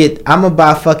gonna get. I'm gonna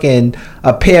buy fucking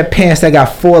a pair of pants that got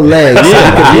 4 legs. So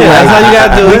that's how you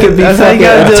gotta do we it. could be That's how you fucking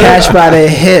gotta do it. attached by the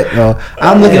hip, bro.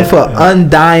 I'm looking for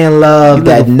undying love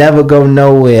that never go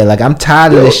nowhere. Like I'm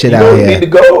tired of this shit you out know here. You need to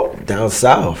go down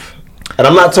south. And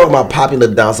I'm not talking about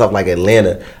popular down south like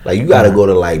Atlanta. Like you gotta go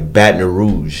to like Baton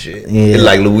Rouge shit. Yeah.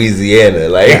 Like Louisiana.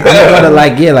 Like I'm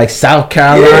gonna like South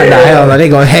Carolina. Yeah. Hell no, they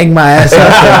gonna hang my ass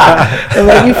up. They're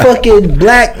like, you fucking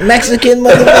black Mexican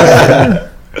motherfucker.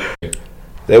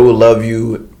 they will love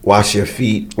you, wash your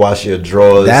feet, wash your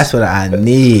drawers. That's what I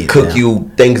need. cook man.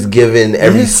 you Thanksgiving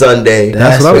every Yeah. Sunday.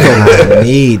 That's what I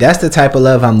need. That's the type of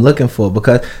love I'm looking for,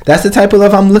 because that's the type of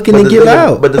love I'm looking to give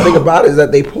out. But the thing about it is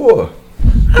that they poor.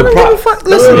 I don't give a fuck.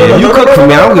 Listen, no, you cook for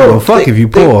me, I don't give a fuck if you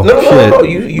poor. No.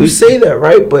 Shit. You say that,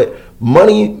 right? But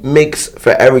money makes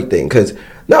for everything. Because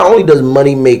not only does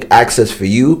money make access for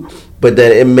you, but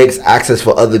then it makes access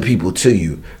for other people to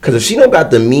you. Because if she don't got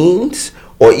the means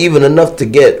or even enough to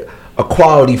get a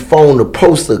quality phone to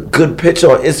post a good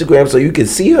picture on Instagram so you can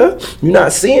see her, you're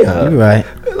not seeing her. you're right.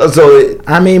 So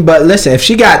I mean, but listen, if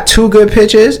she got 2 good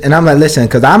pictures, and I'm like, listen,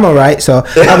 because I'm alright, so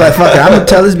I'm like, fuck it, I'm gonna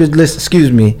tell this bitch, listen,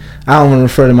 excuse me, I don't want to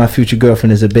refer to my future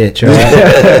girlfriend as a bitch,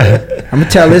 right? I'm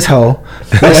gonna tell this hoe,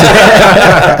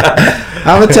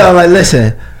 I'm gonna tell her, like,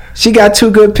 listen, she got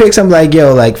 2 good pics. I'm like,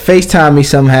 yo, like, FaceTime me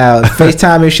somehow.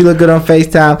 FaceTime me. If she look good on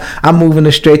FaceTime, I'm moving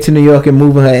her straight to New York and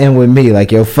moving her in with me.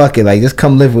 Like, yo, fuck it. Like, just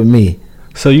come live with me.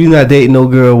 So you not dating no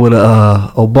girl with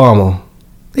a Obama?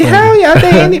 Yeah, hell yeah, I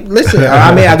think listen,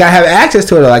 I mean, I gotta have access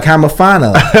to her. Like, how I'ma find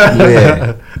her?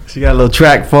 yeah. She got a little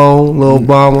track phone, little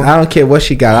Obama. I don't care what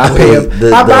she got. I pay her.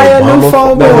 The I buy her a new Obama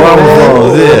phone The bill. Obama man.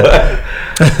 phones, yeah.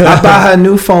 I buy her a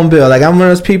new phone bill. Like, I'm one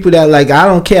of those people that, like, I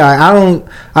don't care.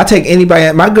 I take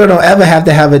anybody. My girl don't ever have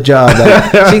to have a job.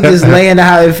 Like, she just lay in the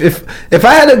house. If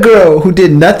I had a girl who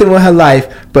did nothing with her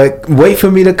life but wait for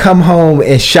me to come home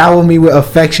and shower me with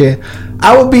affection,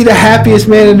 I would be the happiest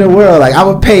man in the world. Like, I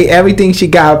would pay everything she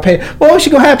got. I would pay. Well, she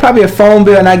gonna have probably a phone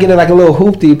bill, and I get her like a little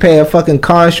hoopty, pay her fucking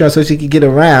car insurance so she can get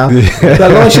around. So as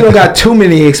long as she don't got too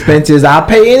many expenses, I'll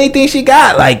pay anything she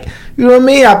got. Like, you know what I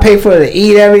mean? I pay for her to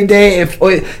eat every day.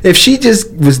 If she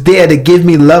just was there to give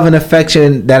me love and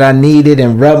affection that I needed,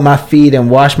 and rub my feet and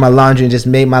wash my laundry and just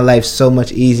made my life so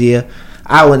much easier,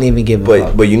 I wouldn't even give a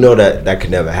fuck. But you know that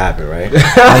could never happen, right?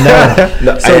 I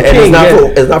know. No, So, and King,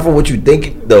 it's not for what you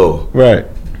think though. Right.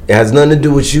 It has nothing to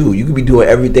do with you. You could be doing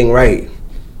everything right,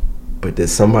 but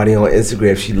there's somebody on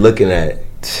Instagram she looking at.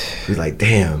 She's like,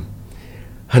 damn,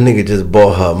 her nigga just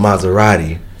bought her a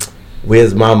Maserati.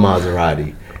 Where's my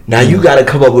Maserati? Now you gotta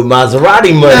come up with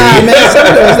Maserati money. Nah, man,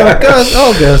 some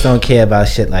all girls don't care about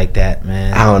shit like that,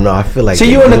 man. I don't know. I feel like See,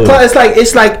 they you in the do. club,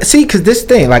 it's like see, cause this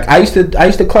thing, like I used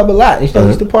to club a lot. You know,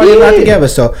 used to party a lot Yeah. together.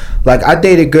 So like I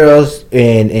dated girls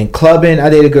in clubbing. I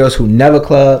dated girls who never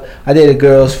club. I dated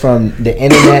girls from the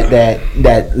internet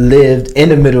that lived in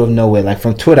the middle of nowhere. Like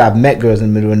from Twitter, I've met girls in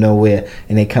the middle of nowhere,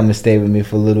 and they come and stay with me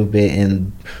for a little bit,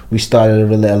 and we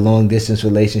started a long distance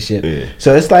relationship. Yeah.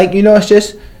 So it's like, you know, it's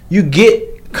just you get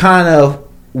kind of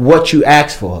what you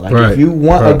ask for. Like Right. if you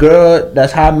want a girl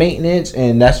that's high maintenance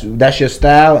and that's your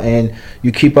style, and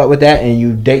you keep up with that and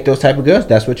you date those type of girls,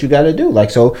 that's what you got to do. Like,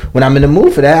 so when I'm in the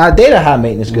mood for that, I date a high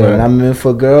maintenance girl. Right. And I'm in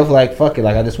for girls like, fuck it,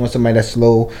 like I just want somebody that's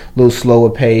little slower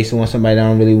pace. I want somebody that I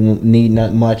don't really need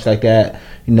not much like that,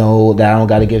 you know, that I don't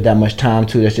got to give that much time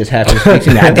to, that's just happy to speak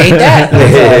to me. I date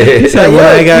that. He's like,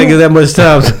 well, I ain't gotta give that much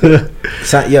time.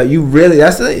 So, yo, you really,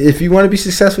 if you want to be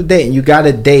successful dating, you got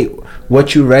to date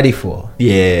what you ready for.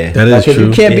 Yeah. That is Like, if true.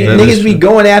 you can't be That niggas is be true.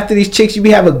 going after these chicks. You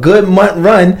be have a good month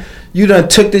run. You done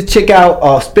took this chick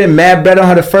out, spent mad bread on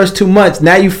her the first 2 months.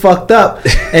 Now you fucked up,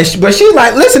 but she's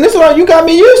like, listen, this is what you got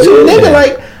me used to, nigga.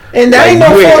 Like, and that ain't no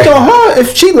fault on her.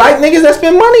 If she like niggas that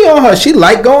spend money on her, she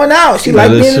like going out. She like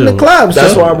That is being in the true. club.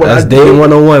 That's so, why when That's I dating date,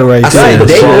 101 right I there.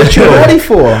 say date what you ready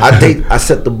for. I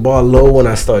set the bar low when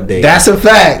I start dating. That's a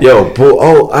fact. Yo, bro,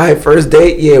 all right, first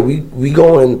date, yeah, we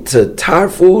going to Thai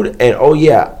food, and oh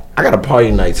yeah, I got a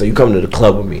party night, so you come to the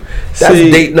club with me. That's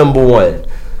See, date number one.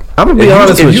 I'm gonna If be you-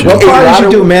 honest if with you you. What Hey, parties you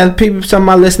Ryder- do, man? People, some of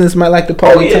my listeners might like the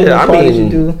party. Oh Tell me yeah, what I parties mean, you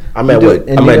do. I'm You at do what? it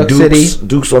in I'm New at York Duke's. City.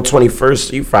 Duke's on 21st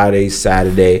Street, Fridays,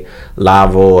 Saturday,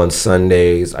 Lavo on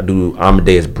Sundays. I do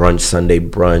Amadeus brunch, Sunday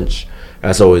brunch.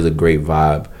 That's always a great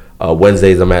vibe.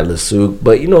 Wednesdays I'm at Le Souk,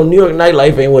 but you know, New York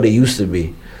nightlife ain't what it used to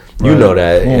be. You know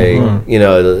that. Hey, you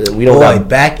know, we don't Boy, got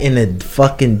back in the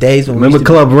fucking days when Remember we used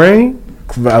Club Rain?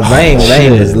 Rain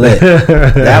was lit.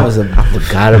 That was I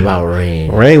forgot about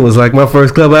Rain. Rain was like my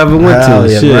first club I ever went to.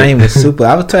 Yeah, Shit. Rain was super.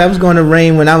 I was going to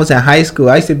Rain when I was in high school.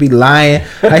 I used to be lying.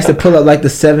 I used to pull up like the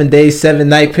 7 days, 7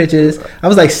 night pictures. I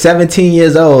was like 17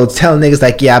 years old, telling niggas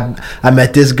like, yeah, I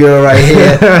met this girl right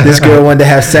here. This girl wanted to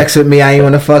have sex with me. I ain't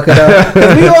want to fuck her up.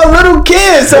 We all little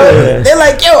kids, so they're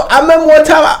like, yo. I remember one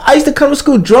time I used to come to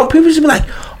school drunk. People used to be like,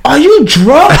 are you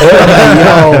drunk? I'm like,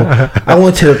 yo, I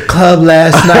went to the club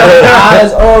last night.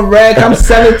 Eyes all red. I'm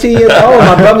 17 years old.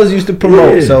 My brothers used to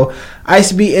promote. So I used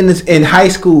to be in high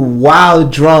school,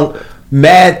 wild drunk,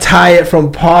 mad tired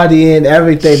from partying,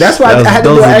 everything. That's why I had to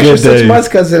do an extra 6 months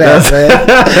because of that,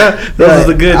 man. Those was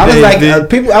the good I was days, like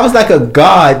dude. I was like a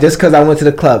god just because I went to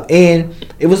the club, and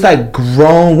it was like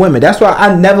grown women. That's why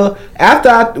I never, after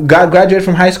I graduated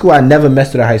from high school, I never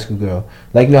messed with a high school girl.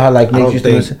 Like, you know how like niggas used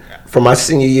to mess. From my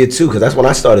senior year too, because that's when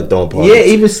I started throwing parties. Yeah,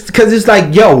 even because it's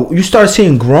like, yo, you start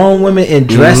seeing grown women in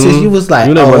dresses. You was like,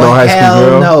 you never no high school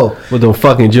girl no. with them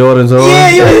fucking Jordans on.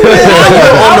 Yeah,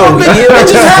 I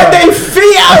just had their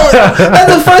feet out.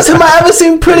 That's the first time I ever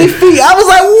seen pretty feet. I was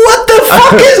like, what the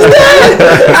fuck is that?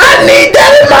 I need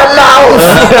that in my mouth.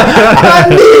 I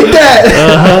need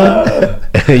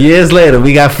that. Years later,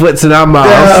 we got foots in our mouths.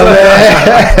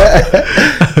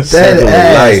 That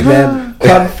ass, man.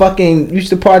 Club fucking used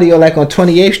to party like on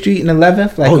 28th Street and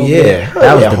 11th. Like,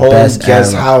 that was the best.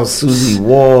 Guest House, Susie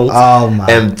Wong. Oh my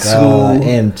M2. God,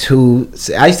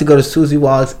 M2. I used to go to Susie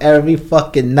Wong's every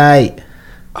fucking night.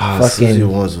 Susie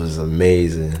Wong's was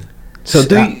amazing. So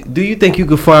do you think you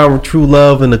could find true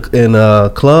love in a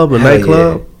club, a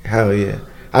nightclub? Hell yeah.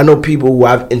 I know people who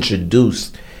I've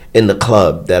introduced in the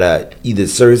club that are either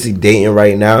seriously dating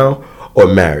right now or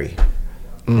married.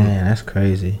 Man, that's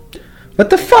crazy. What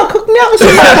the fuck? Hook me up with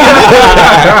somebody.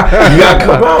 You gotta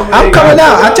come out, man. I'm coming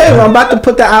out. I tell you, I'm about to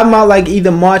put the album out like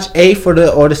either March 8th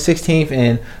or the 16th,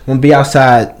 and I'm gonna be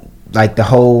outside like the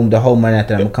whole month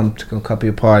after. I'm gonna come to a couple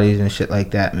of parties and shit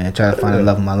like that, man. Try to find the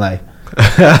love of my life.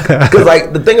 Because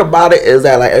like the thing about it is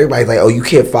that like everybody's like, oh, you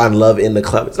can't find love in the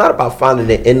club. It's not about finding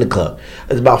it in the club.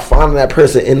 It's about finding that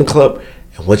person in the club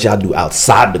and what y'all do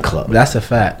outside the club. That's a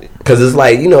fact. Because it's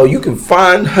like, you know, you can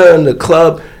find her in the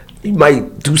club. You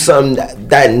might do something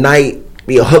that night,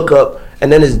 be a hookup,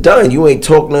 and then it's done. You ain't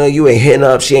talking to her, you ain't hitting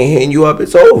up, she ain't hitting you up,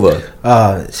 it's over.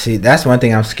 See, that's one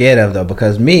thing I'm scared of though,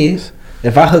 because me,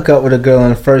 if I hook up with a girl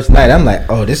on the first night, I'm like,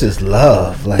 oh, this is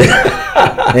love. Like,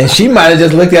 and she might have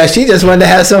just looked at, she just wanted to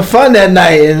have some fun that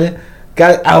night, and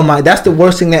that's the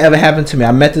worst thing that ever happened to me.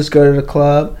 I met this girl at a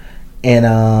club, and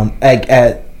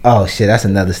oh shit, that's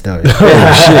another story. Oh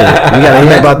shit, we gotta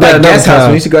hear about that. Guest house.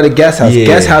 We used to go to guest house. Yeah.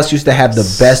 Guest house used to have the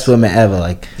best women ever.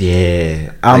 Like,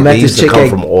 Yeah. I met this chick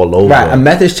from all over. Right, I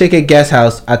met this chick at guest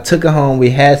house. I took her home. We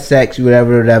had sex,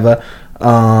 whatever.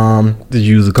 Did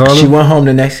you use a condom? She went home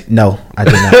the next. No, I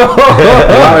did not.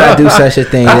 Why would I do such a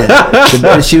thing?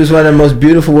 She was one of the most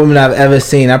beautiful women I've ever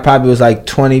seen. I probably was like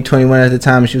 20, 21 at the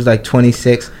time. She was like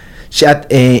 26.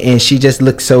 And she just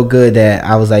looked so good that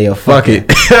I was like, yo, fuck it.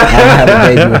 I'm gonna have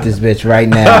a baby with this bitch right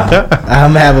now.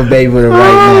 I'm gonna have a baby with her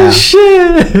right now.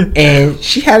 Shit. And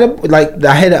she had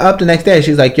I hit her up the next day.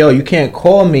 She was like, yo, you can't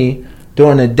call me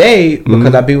during the day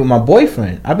because I be with my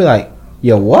boyfriend. I'd be like,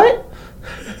 yo, what?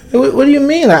 What do you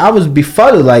mean? Like, I was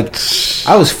befuddled. Like,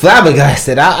 I was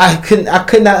flabbergasted. I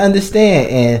could not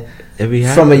understand.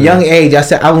 And from a young age, I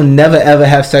said I will never ever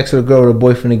have sex with a girl with a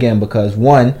boyfriend again, because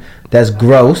one, that's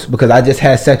gross, because I just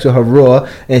had sex with her raw,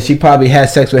 and she probably had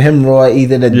sex with him raw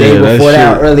either the day before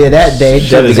that or earlier that day.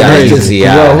 That's just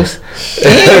gross.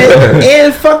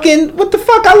 And fucking, what the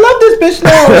fuck? I love this bitch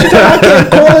now. She told me I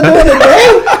can't call her during the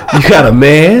day. You got a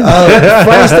man?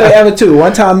 Funny story ever too.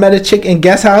 One time I met a chick in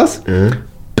guest house.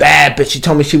 Bad bitch. She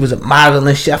told me she was a model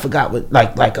and shit. I forgot what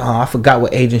I forgot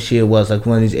what agency it was. Like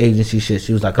one of these agency shit.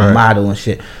 She was like a model and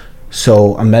shit.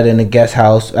 So I met her in the guest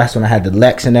house. That's when I had the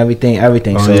Lex and everything.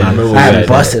 So I had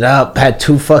busted up. Had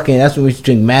two fucking. That's when we used to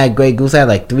drink mad Grey Goose. I had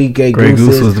like 3 Grey Gooses.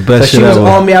 Goose was the best shit she was ever.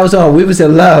 on me. I was on. We was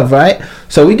in love, right?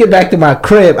 So we get back to my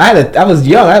crib. I was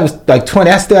young. I was like 20.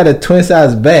 I still had a twin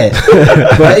size bed.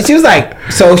 But she was like,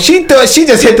 so she thought she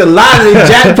just hit the lottery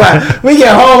jackpot. We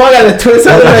get home. I got a twin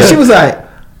size bed. She was like,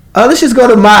 oh, let's just go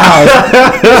to my house.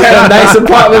 We had a nice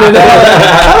apartment and all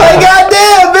that. I'm like, God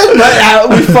damn, bitch. But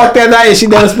we fucked that night and she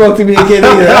never spoke to me again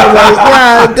either. I was like,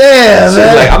 God damn, She's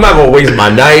man. like, I'm not gonna waste my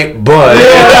night, but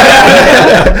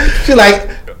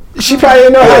She probably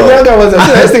didn't know how young I was.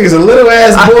 This thing is a little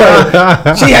ass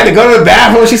boy. She had to go to the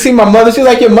bathroom. She see my mother. She's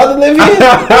like, "Your mother live here?"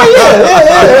 Yeah,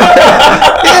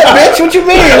 bitch. What you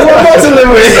mean? Who am I to live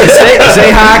with?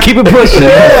 Say hi. Keep it pushing.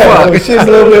 Yeah, she's a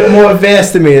little bit more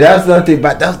advanced than me. That's nothing.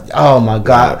 But oh my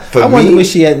god. I wonder where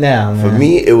she at now. Man. For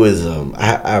me, it was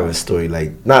I have a story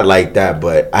like not like that,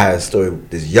 but I had a story with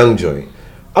this young joint.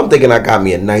 I'm thinking I got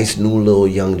me a nice new little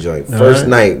young joint. First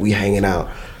night we hanging out.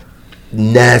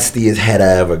 Nastiest head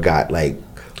I ever got, like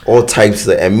all types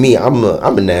of, and me, I'm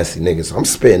a nasty nigga, so I'm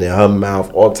spitting in her mouth,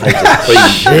 all types of crazy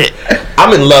shit.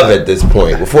 I'm in love at this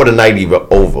point, before the night even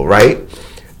over, right?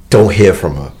 Don't hear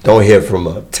from her,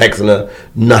 texting her,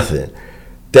 nothing.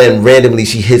 Then randomly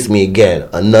she hits me again,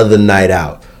 another night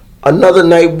out. Another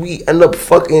night we end up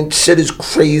fucking, shit is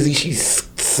crazy, she's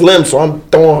slim, so I'm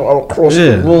throwing her across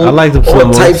the room. I like the slim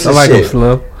all types of shit.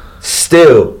 Slim.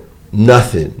 Still,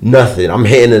 nothing. I'm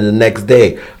hitting it the next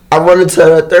day. I run into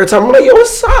her the third time. I'm like, yo,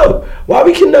 what's up? Why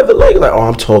we can never like, oh,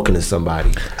 I'm talking to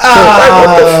somebody.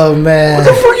 Oh, man. What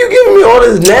the fuck you giving me all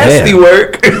this nasty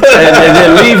work? and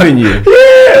then leaving you.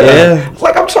 Yeah.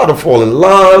 Like I'm trying to fall in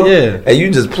love. Yeah. And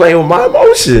you just playing with my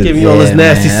emotions. Giving you all this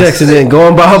nasty sex and then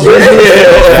going by her business.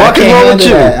 Yeah. Fucking wrong with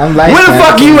you. Like where the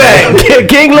fuck you at?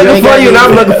 King looking for you and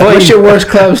I'm looking for you. What's your worst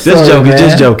club story?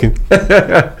 Just joking.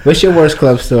 What's your worst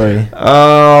club story?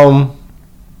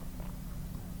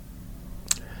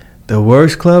 The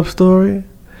worst club story?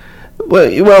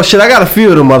 Well, shit, I got a few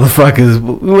of them motherfuckers.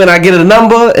 When I get a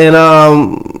number and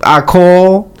I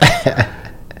call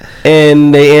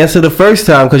and they answer the first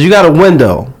time, because you got a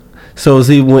window. So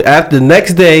see, after the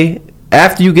next day,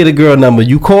 after you get a girl number,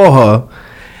 you call her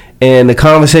and the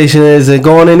conversation isn't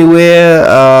going anywhere.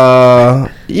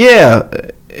 Yeah,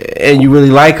 and you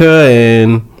really like her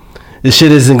and the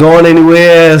shit isn't going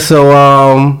anywhere.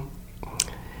 So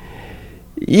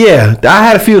yeah, I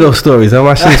had a few of those stories.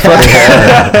 My shit's fucking.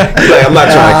 Like, I'm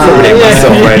not trying to incriminate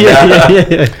myself right now.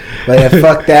 But yeah,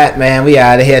 fuck that, man. We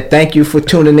out of here. Thank you for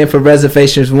tuning in for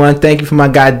Reservations 1. Thank you for my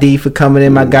guy D for coming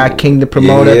in. My guy King, the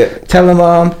promoter. Yeah. Tell him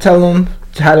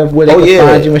how where they can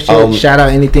find you and shit. Shout out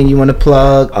anything you want to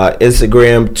plug.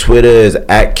 Instagram, Twitter is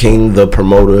 @King the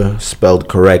Promoter, spelled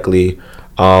correctly.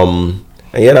 And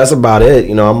yeah, that's about it.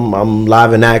 You know, I'm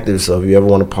live and active, so if you ever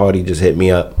want to party, just hit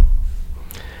me up.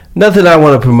 Nothing I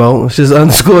want to promote. It's just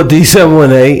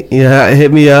 _D718. Yeah,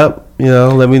 hit me up. You know,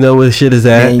 let me know where the shit is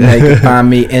at. And you know, you can find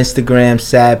me Instagram,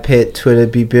 Sad Pit, Twitter,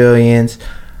 B Billions.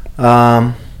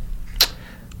 And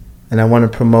I want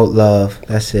to promote love.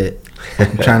 That's it.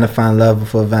 I'm trying to find love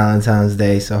before Valentine's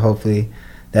Day, so hopefully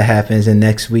that happens. And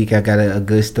next week I got a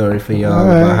good story for y'all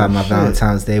about how my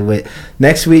Valentine's Day went.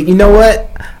 Next week, you know what?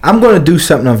 I'm gonna do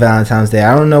something on Valentine's Day.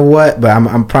 I don't know what, but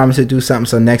I'm promised to do something.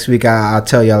 So next week I'll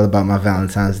tell y'all about my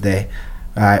Valentine's Day.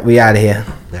 All right, we out of here.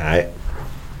 All right.